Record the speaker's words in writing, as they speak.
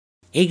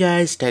Hey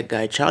guys, Tech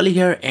Guy Charlie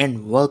here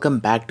and welcome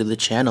back to the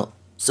channel.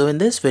 So in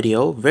this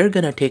video, we're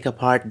gonna take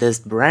apart this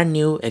brand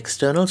new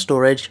external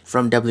storage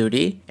from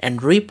WD and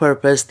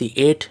repurpose the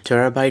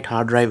 8TB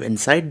hard drive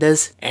inside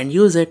this and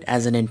use it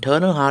as an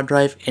internal hard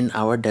drive in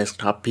our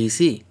desktop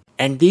PC.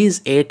 And these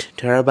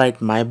 8TB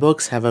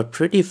MyBooks have a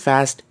pretty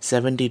fast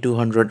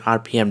 7200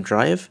 RPM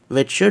drive,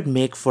 which should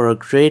make for a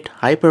great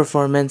high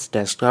performance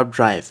desktop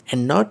drive.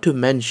 And not to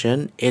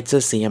mention, it's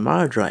a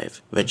CMR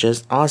drive, which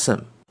is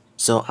awesome.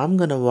 So I'm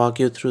gonna walk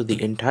you through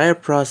the entire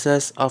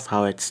process of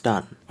how it's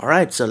done.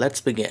 Alright, so let's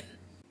begin.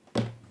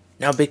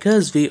 Now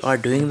because we are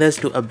doing this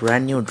to a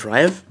brand new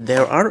drive,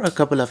 there are a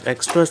couple of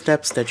extra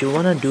steps that you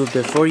wanna do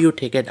before you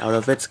take it out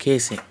of its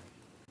casing.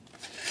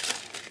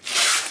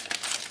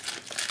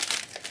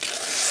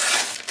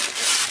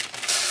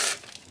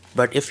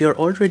 But if you're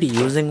already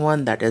using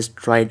one that is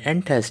tried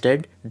and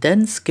tested,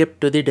 then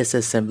skip to the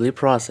disassembly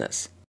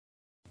process.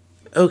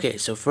 Okay,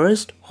 so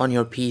first, on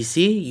your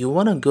PC, you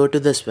want to go to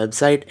this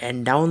website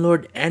and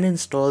download and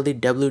install the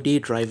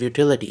WD drive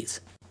utilities.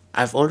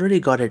 I've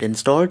already got it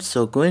installed,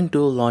 so going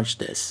to launch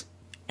this.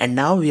 And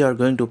now we are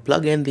going to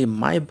plug in the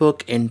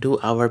MyBook into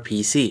our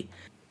PC.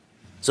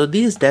 So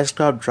these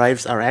desktop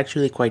drives are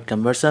actually quite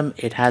cumbersome.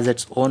 It has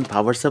its own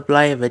power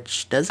supply,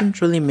 which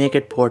doesn't really make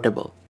it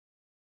portable.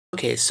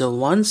 Okay, so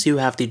once you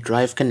have the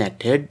drive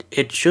connected,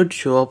 it should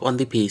show up on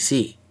the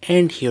PC.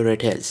 And here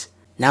it is.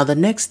 Now the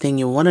next thing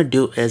you want to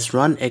do is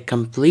run a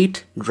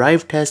complete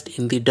drive test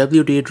in the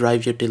WD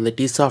drive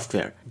utility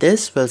software.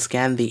 This will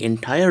scan the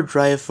entire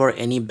drive for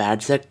any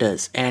bad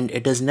sectors, and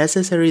it is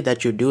necessary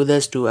that you do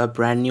this to a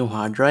brand new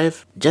hard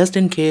drive. Just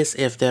in case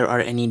if there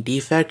are any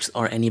defects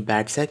or any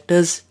bad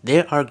sectors,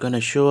 they are gonna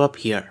show up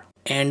here.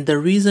 And the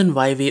reason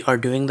why we are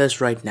doing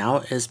this right now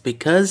is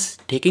because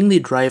taking the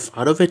drive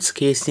out of its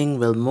casing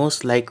will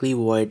most likely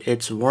void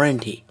its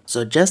warranty.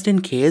 So just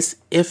in case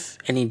if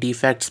any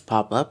defects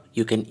pop up,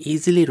 you can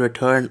easily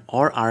return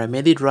or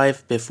RMA the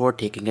drive before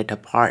taking it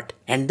apart.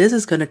 And this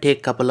is gonna take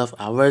a couple of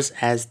hours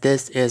as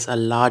this is a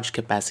large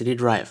capacity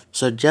drive.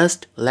 So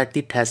just let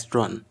the test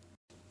run.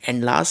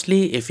 And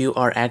lastly, if you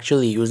are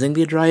actually using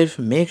the drive,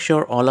 make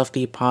sure all of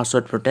the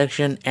password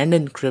protection and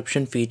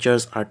encryption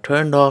features are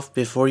turned off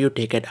before you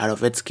take it out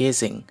of its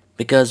casing.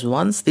 Because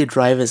once the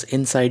drive is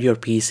inside your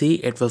PC,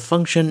 it will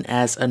function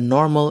as a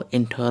normal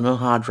internal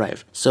hard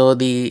drive. So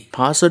the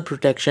password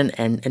protection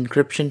and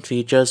encryption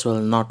features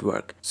will not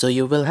work. So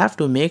you will have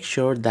to make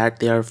sure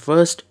that they are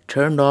first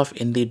turned off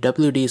in the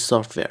WD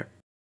software.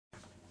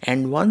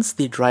 And once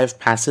the drive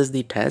passes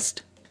the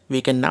test,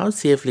 we can now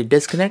safely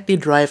disconnect the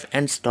drive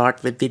and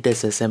start with the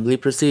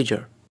disassembly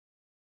procedure.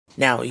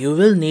 Now you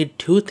will need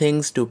two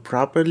things to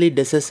properly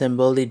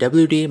disassemble the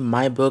WD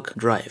MyBook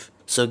drive.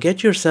 So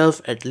get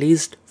yourself at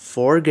least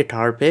 4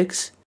 guitar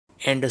picks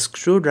and a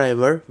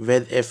screwdriver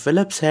with a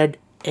Phillips head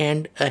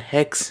and a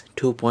hex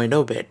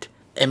 2.0 bit.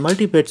 A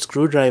multi-bit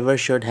screwdriver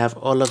should have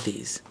all of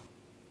these.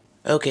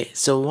 Okay,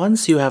 so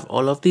once you have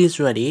all of these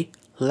ready,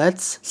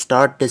 let's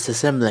start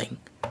disassembling.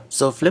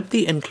 So flip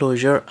the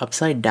enclosure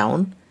upside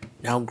down.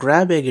 Now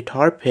grab a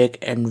guitar pick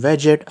and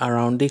wedge it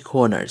around the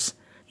corners.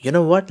 You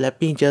know what, let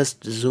me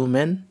just zoom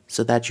in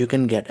so that you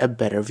can get a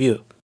better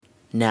view.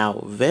 Now,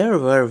 where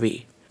were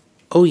we?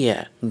 Oh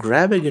yeah,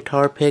 grab a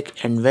guitar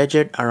pick and wedge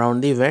it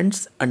around the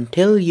vents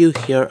until you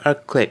hear a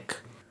click.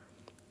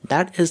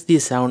 That is the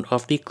sound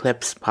of the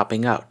clips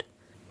popping out.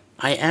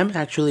 I am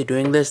actually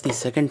doing this the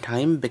second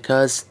time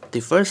because the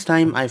first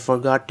time I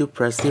forgot to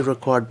press the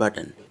record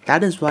button.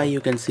 That is why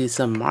you can see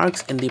some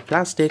marks in the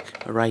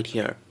plastic right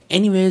here.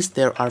 Anyways,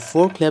 there are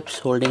 4 clips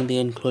holding the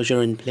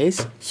enclosure in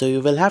place, so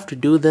you will have to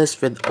do this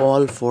with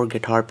all 4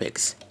 guitar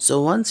picks. So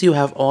once you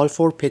have all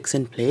 4 picks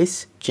in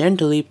place,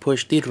 gently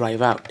push the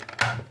drive out.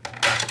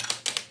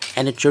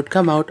 And it should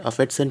come out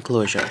of its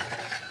enclosure.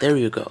 There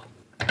you go.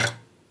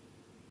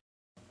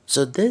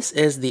 So this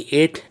is the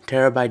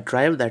 8TB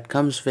drive that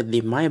comes with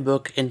the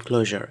MyBook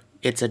enclosure.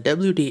 It's a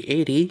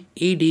WD-80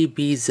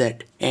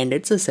 EDBZ and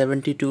it's a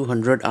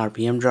 7200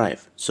 RPM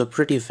drive, so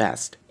pretty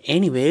fast.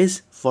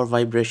 Anyways, for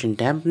vibration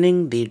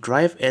dampening, the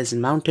drive is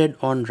mounted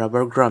on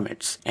rubber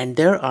grommets and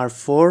there are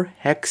 4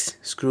 hex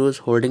screws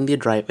holding the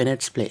drive in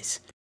its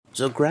place.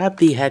 So grab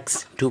the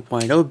hex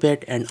 2.0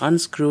 bit and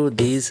unscrew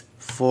these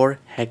 4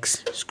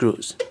 hex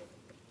screws.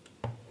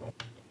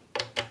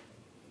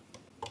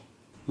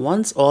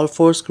 Once all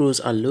 4 screws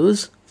are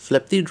loose,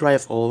 flip the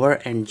drive over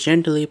and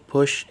gently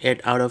push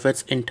it out of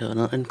its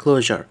internal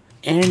enclosure.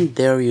 And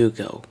there you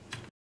go.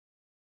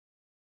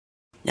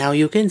 Now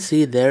you can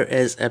see there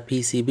is a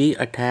PCB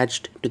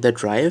attached to the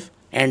drive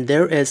and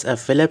there is a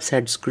Phillips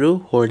head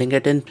screw holding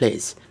it in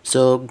place.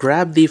 So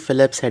grab the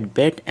Phillips head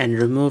bit and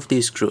remove the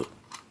screw.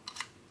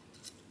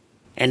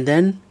 And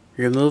then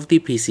remove the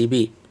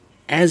PCB.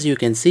 As you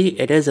can see,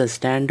 it is a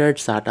standard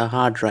SATA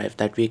hard drive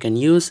that we can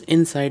use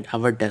inside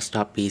our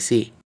desktop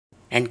PC.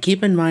 And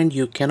keep in mind,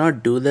 you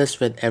cannot do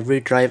this with every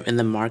drive in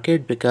the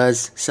market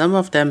because some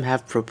of them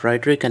have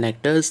proprietary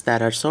connectors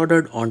that are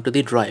soldered onto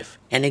the drive.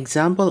 An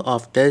example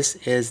of this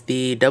is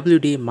the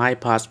WD My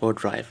Passport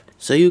drive.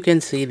 So you can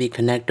see the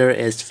connector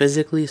is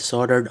physically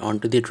soldered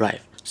onto the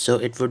drive. So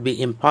it would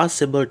be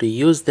impossible to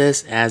use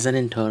this as an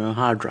internal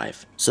hard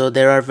drive. So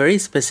there are very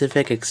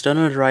specific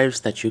external drives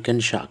that you can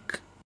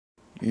shuck.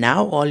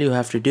 Now all you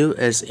have to do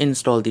is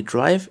install the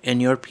drive in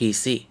your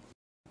PC.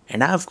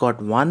 And I've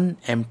got one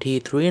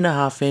empty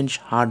 3.5-inch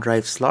hard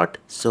drive slot,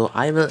 so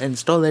I will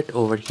install it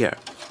over here.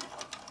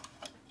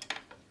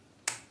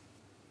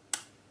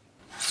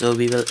 So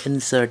we will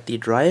insert the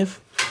drive,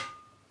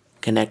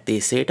 connect the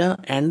SATA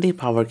and the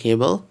power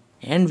cable,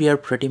 and we are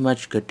pretty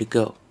much good to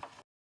go.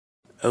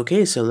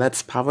 Okay, so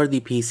let's power the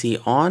PC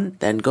on,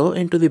 then go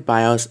into the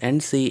BIOS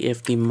and see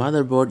if the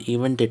motherboard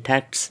even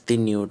detects the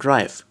new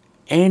drive.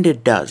 And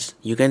it does.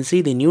 You can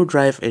see the new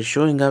drive is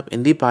showing up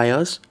in the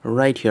BIOS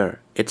right here.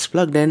 It's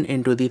plugged in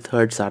into the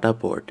third SATA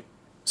port.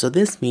 So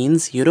this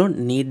means you don't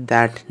need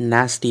that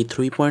nasty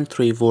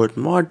 3.3 volt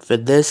mod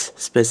with this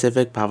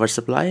specific power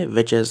supply,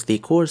 which is the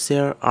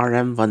Corsair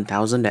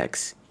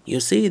RM1000X. You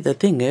see, the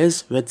thing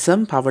is, with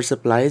some power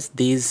supplies,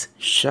 these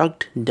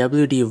shucked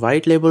WD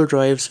white label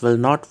drives will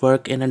not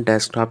work in a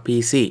desktop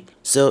PC.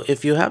 So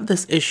if you have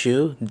this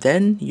issue,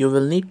 then you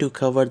will need to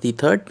cover the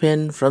third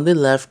pin from the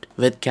left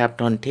with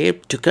Kapton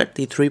tape to cut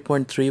the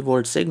 3.3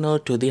 volt signal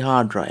to the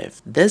hard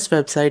drive. This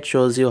website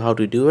shows you how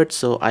to do it,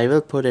 so I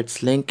will put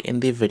its link in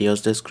the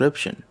video's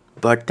description.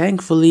 But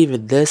thankfully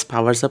with this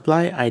power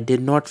supply, I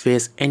did not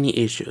face any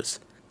issues.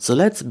 So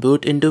let's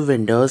boot into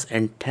Windows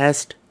and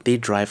test the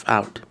drive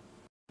out.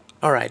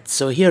 Alright,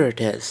 so here it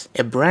is,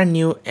 a brand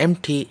new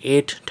empty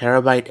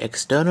 8TB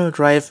external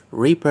drive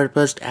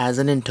repurposed as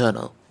an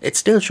internal. It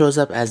still shows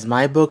up as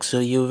MyBook, so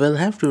you will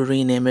have to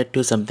rename it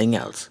to something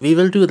else. We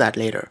will do that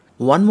later.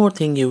 One more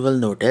thing you will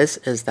notice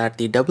is that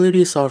the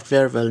WD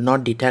software will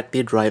not detect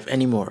the drive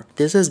anymore.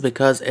 This is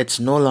because it's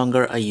no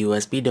longer a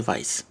USB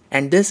device.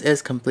 And this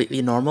is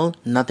completely normal,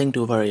 nothing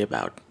to worry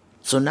about.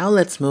 So now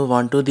let's move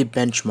on to the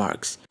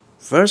benchmarks.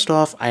 First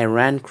off, I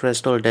ran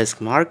Crystal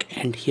Disk Mark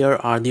and here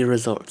are the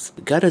results.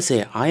 Gotta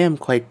say, I am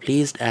quite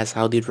pleased as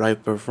how the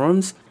drive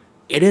performs.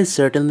 It is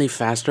certainly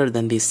faster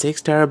than the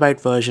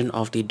 6TB version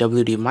of the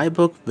WD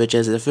MyBook, which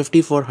is a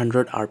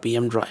 5400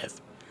 RPM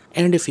drive.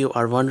 And if you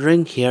are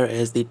wondering, here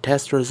is the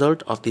test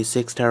result of the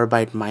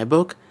 6TB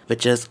MyBook,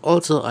 which is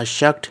also a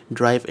shucked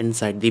drive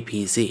inside the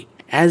PC.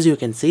 As you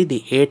can see,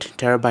 the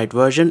 8TB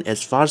version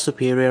is far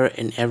superior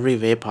in every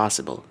way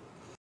possible.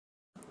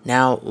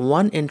 Now,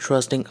 one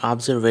interesting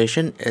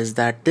observation is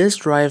that this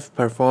drive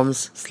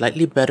performs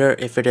slightly better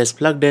if it is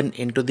plugged in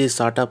into the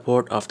SATA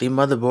port of the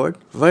motherboard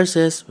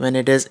versus when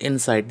it is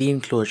inside the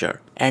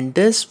enclosure. And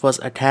this was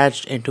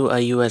attached into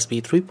a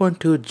USB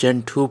 3.2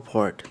 Gen 2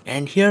 port.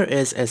 And here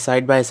is a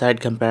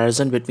side-by-side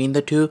comparison between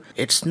the two.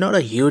 It's not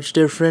a huge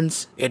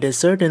difference. It is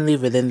certainly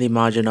within the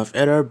margin of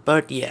error,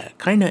 but yeah,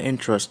 kinda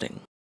interesting.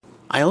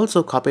 I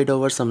also copied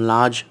over some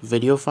large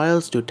video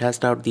files to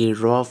test out the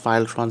raw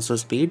file transfer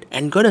speed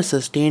and got a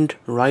sustained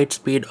write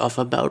speed of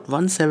about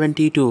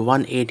 170 to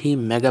 180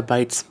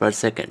 megabytes per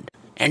second.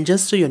 And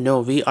just so you know,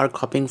 we are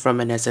copying from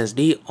an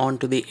SSD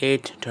onto the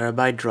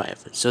 8TB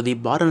drive, so the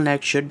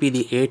bottleneck should be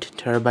the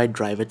 8TB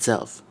drive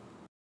itself.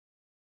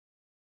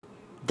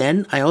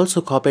 Then I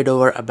also copied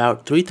over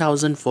about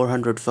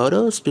 3400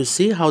 photos to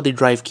see how the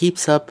drive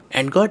keeps up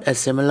and got a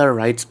similar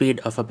write speed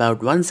of about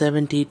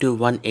 170 to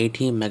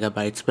 180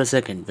 megabytes per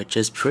second, which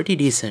is pretty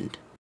decent.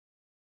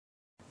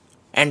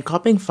 And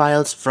copying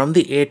files from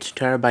the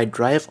 8TB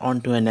drive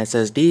onto an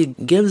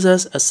SSD gives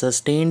us a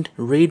sustained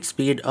read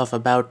speed of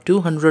about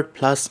 200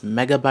 plus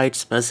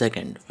megabytes per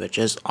second, which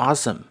is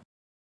awesome.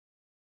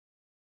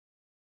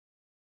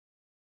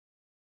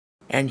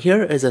 And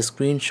here is a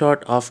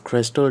screenshot of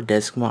Crystal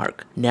Disk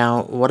Mark.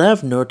 Now, what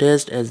I've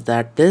noticed is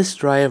that this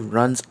drive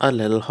runs a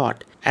little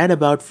hot at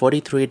about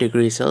 43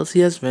 degrees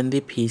Celsius when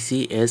the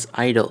PC is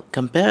idle.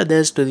 Compare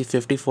this to the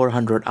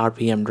 5400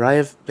 RPM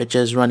drive, which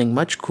is running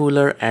much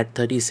cooler at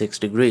 36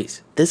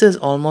 degrees. This is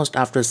almost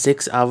after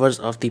 6 hours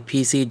of the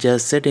PC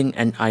just sitting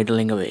and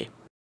idling away.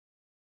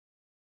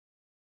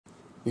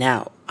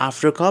 Now,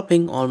 after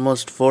copying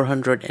almost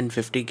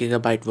 450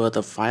 GB worth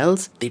of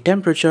files, the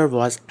temperature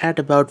was at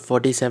about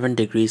 47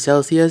 degrees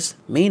Celsius.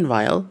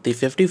 Meanwhile, the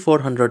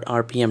 5400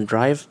 RPM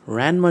drive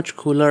ran much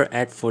cooler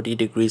at 40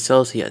 degrees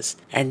Celsius.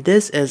 And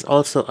this is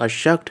also a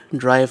shucked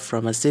drive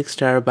from a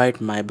 6TB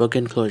MyBook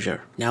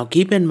enclosure. Now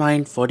keep in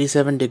mind,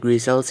 47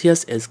 degrees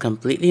Celsius is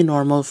completely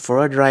normal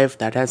for a drive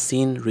that has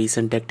seen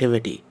recent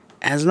activity.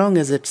 As long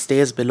as it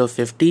stays below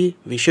 50,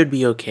 we should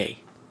be okay.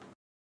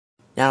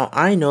 Now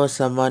I know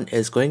someone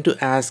is going to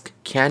ask,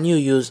 can you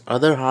use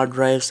other hard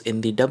drives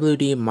in the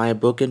WD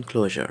MyBook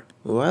enclosure?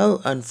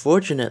 Well,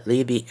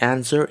 unfortunately the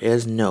answer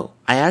is no.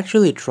 I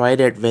actually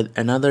tried it with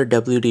another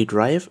WD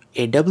drive,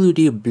 a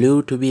WD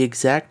Blue to be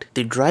exact.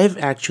 The drive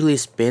actually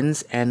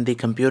spins and the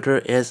computer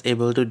is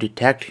able to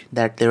detect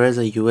that there is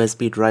a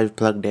USB drive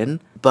plugged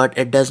in, but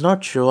it does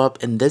not show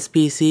up in this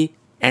PC,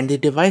 and the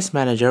device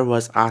manager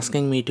was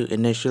asking me to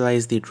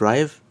initialize the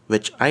drive,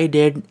 which I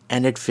did,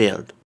 and it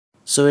failed.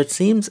 So it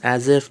seems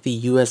as if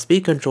the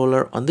USB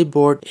controller on the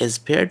board is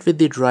paired with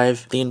the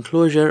drive the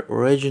enclosure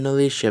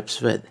originally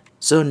ships with.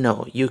 So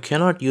no, you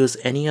cannot use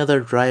any other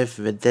drive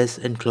with this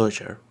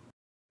enclosure.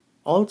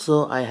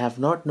 Also, I have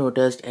not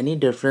noticed any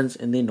difference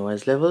in the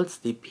noise levels.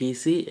 The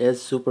PC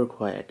is super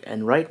quiet,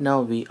 and right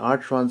now we are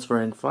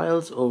transferring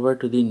files over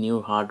to the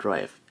new hard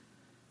drive.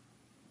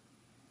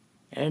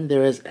 And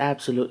there is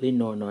absolutely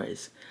no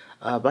noise.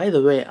 By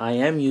the way, I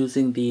am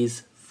using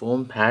these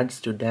foam pads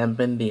to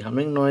dampen the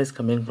humming noise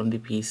coming from the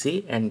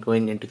PC and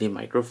going into the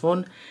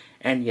microphone.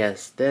 And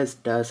yes, this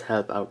does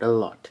help out a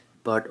lot.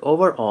 But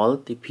overall,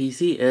 the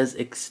PC is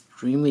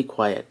extremely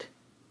quiet.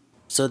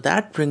 So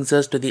that brings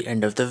us to the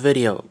end of the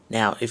video.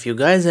 Now, if you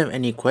guys have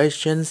any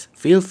questions,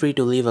 feel free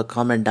to leave a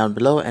comment down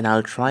below and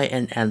I'll try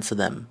and answer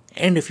them.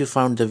 And if you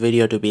found the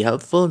video to be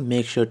helpful,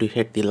 make sure to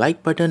hit the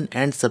like button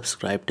and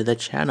subscribe to the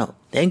channel.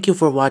 Thank you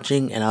for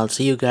watching and I'll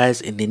see you guys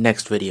in the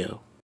next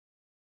video.